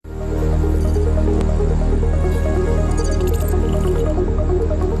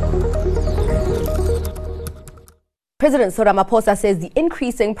President Cyril Ramaphosa says the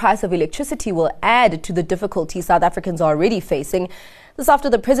increasing price of electricity will add to the difficulties South Africans are already facing. This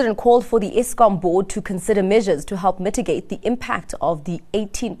after the president called for the Eskom board to consider measures to help mitigate the impact of the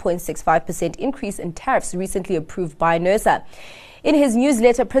 18.65% increase in tariffs recently approved by NERSA. In his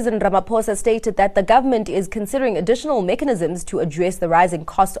newsletter, President Ramaphosa stated that the government is considering additional mechanisms to address the rising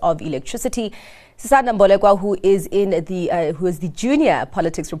cost of electricity. Sisanda Mbolekwa, who is the junior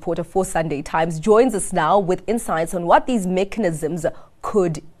politics reporter for Sunday Times, joins us now with insights on what these mechanisms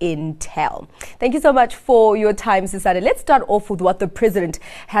could entail. Thank you so much for your time, Sisanda. Let's start off with what the president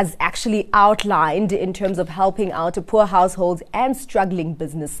has actually outlined in terms of helping out poor households and struggling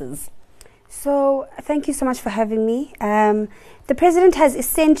businesses. So, thank you so much for having me. The president has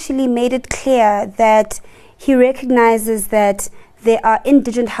essentially made it clear that he recognizes that there are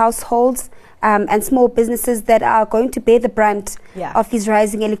indigent households and small businesses that are going to bear the brunt of these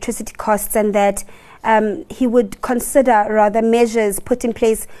rising electricity costs, and that he would consider rather measures put in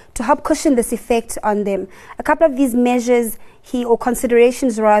place to help cushion this effect on them. A couple of these measures or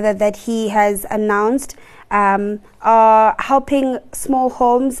considerations rather that he has announced are helping small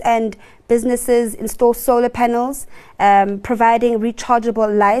homes and businesses install solar panels, providing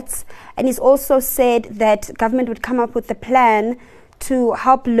rechargeable lights, and he's also said that government would come up with a plan to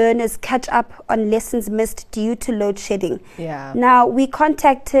help learners catch up on lessons missed due to load shedding. Now, we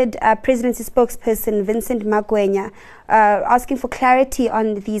contacted Presidency spokesperson Vincent Magwenya, asking for clarity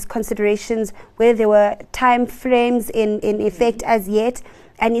on these considerations, whether there were time frames in effect as yet,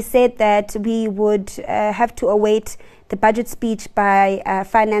 and he said that we would have to await the budget speech by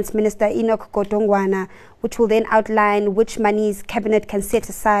Finance Minister Enoch Godongwana, which will then outline which monies Cabinet can set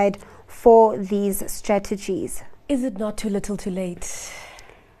aside for these strategies. Is it not too little too late?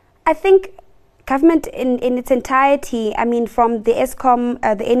 I think government in its entirety, I mean, from the Eskom,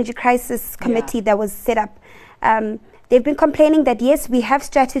 the Energy Crisis Committee that was set up, they've been complaining that, yes, we have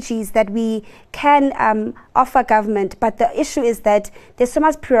strategies that we can offer government, but the issue is that there's so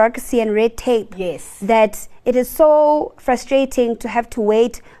much bureaucracy and red tape that it is so frustrating to have to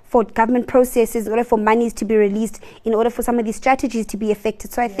wait for government processes in order for monies to be released, in order for some of these strategies to be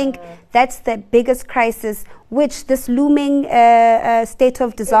effected. So I think that's the biggest crisis, which this looming state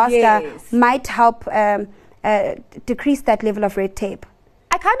of disaster might help decrease that level of red tape.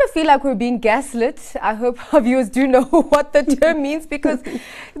 I kind of feel like we're being gaslit. I hope our viewers do know what the term means, because the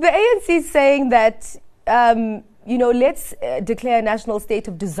ANC is saying that, let's declare a national state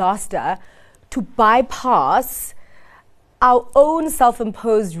of disaster to bypass our own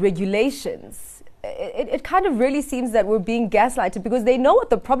self-imposed regulations. It kind of really seems that we're being gaslighted, because they know what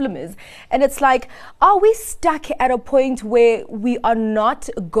the problem is. And it's like, are we stuck at a point where we are not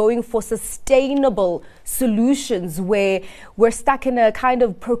going for sustainable solutions, where we're stuck in a kind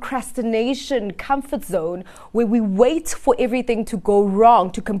of procrastination comfort zone, where we wait for everything to go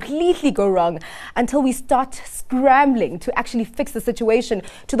wrong, to completely go wrong, until we start scrambling to actually fix the situation,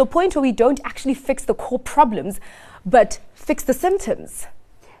 to the point where we don't actually fix the core problems, but fix the symptoms?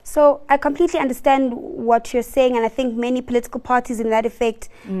 So I completely understand what you're saying, and I think many political parties in that effect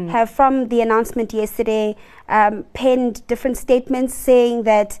have, from the announcement yesterday, penned different statements saying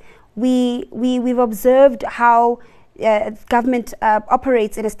that we've observed how government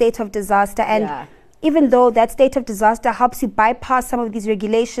operates in a state of disaster, and even though that state of disaster helps you bypass some of these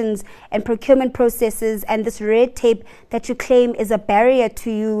regulations and procurement processes and this red tape that you claim is a barrier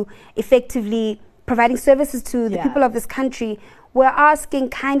to you effectively providing services to the people of this country, we're asking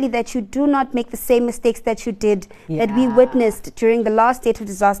kindly that you do not make the same mistakes that you did, that we witnessed during the last state of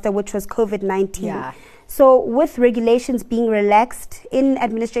disaster, which was COVID-19. So with regulations being relaxed in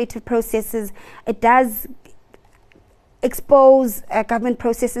administrative processes, it does expose government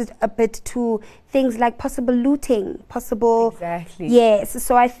processes a bit to things like possible looting, Yes,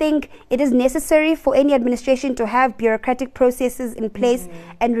 so I think it is necessary for any administration to have bureaucratic processes in place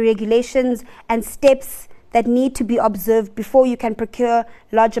and regulations and steps that need to be observed before you can procure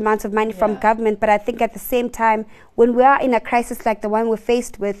large amounts of money from government. But I think at the same time, when we are in a crisis like the one we're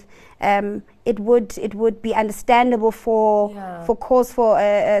faced with, it would be understandable for calls for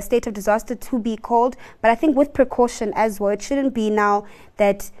a state of disaster to be called. But I think with precaution as well. It shouldn't be now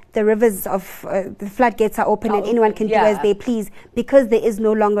that the rivers of the floodgates are open and anyone can do as they please, because there is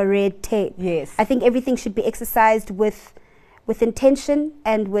no longer red tape. I think everything should be exercised with intention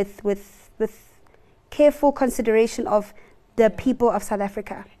and with careful consideration of the people of South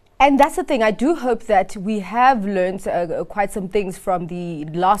Africa. And that's the thing. I do hope that we have learned quite some things from the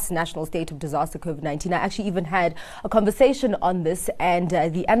last national state of disaster, COVID-19. I actually even had a conversation on this, and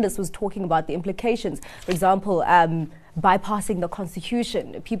the analyst was talking about the implications. For example, bypassing the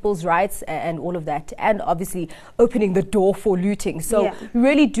constitution, people's rights and all of that, and obviously opening the door for looting. So we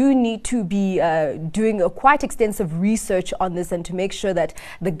really do need to be doing a quite extensive research on this and to make sure that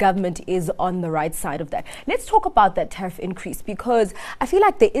the government is on the right side of that. Let's talk about that tariff increase, because I feel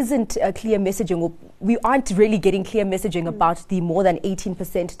like there isn't a clear messaging, or we aren't really getting clear messaging about the more than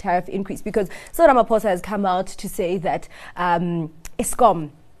 18% tariff increase, because Cyril Ramaphosa has come out to say that Eskom,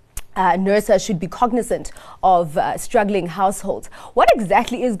 NERSA should be cognizant of struggling households. What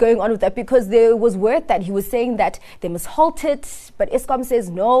exactly is going on with that? Because there was word that he was saying that they must halt it, but Eskom says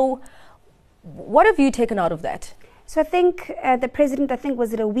no. What have you taken out of that? So I think the president,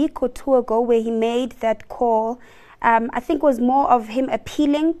 was it a week or two ago, where he made that call. I think it was more of him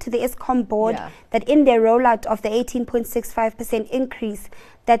appealing to the Eskom board that in their rollout of the 18.65% increase,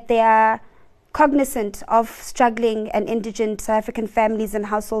 that they are cognizant of struggling and indigent South African families and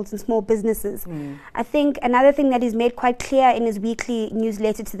households and small businesses. I think another thing that is made quite clear in his weekly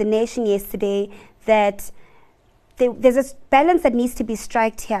newsletter to the nation yesterday, that there's a balance that needs to be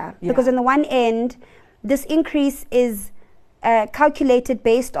struck here. Because on the one end, this increase is calculated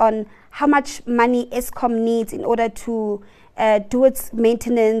based on how much money Eskom needs in order to do its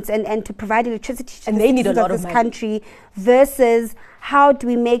maintenance and to provide electricity to the citizens of this country, versus how do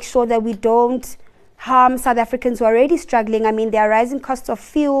we make sure that we don't harm South Africans who are already struggling. I mean, there are rising costs of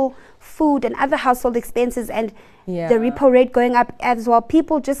fuel, food and other household expenses, and the repo rate going up as well.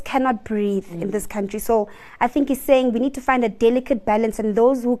 People just cannot breathe in this country. So I think he's saying we need to find a delicate balance, and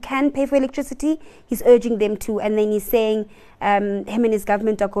those who can pay for electricity, he's urging them to. And then he's saying him and his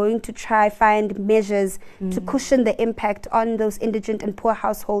government are going to try find measures to cushion the impact on those indigent and poor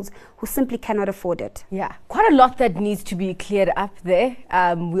households who simply cannot afford it. Yeah, quite a lot that needs to be cleared up there.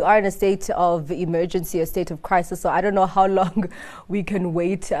 We are in a state of emergency, a state of crisis, so I don't know how long we can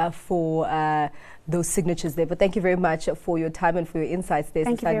wait for those signatures there. But thank you very much for your time and for your insights there,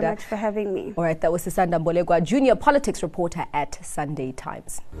 Thank you very much for having me. All right, that was Sisanda Mbolegwa, junior politics reporter at Sunday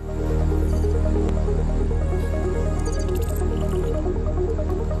Times.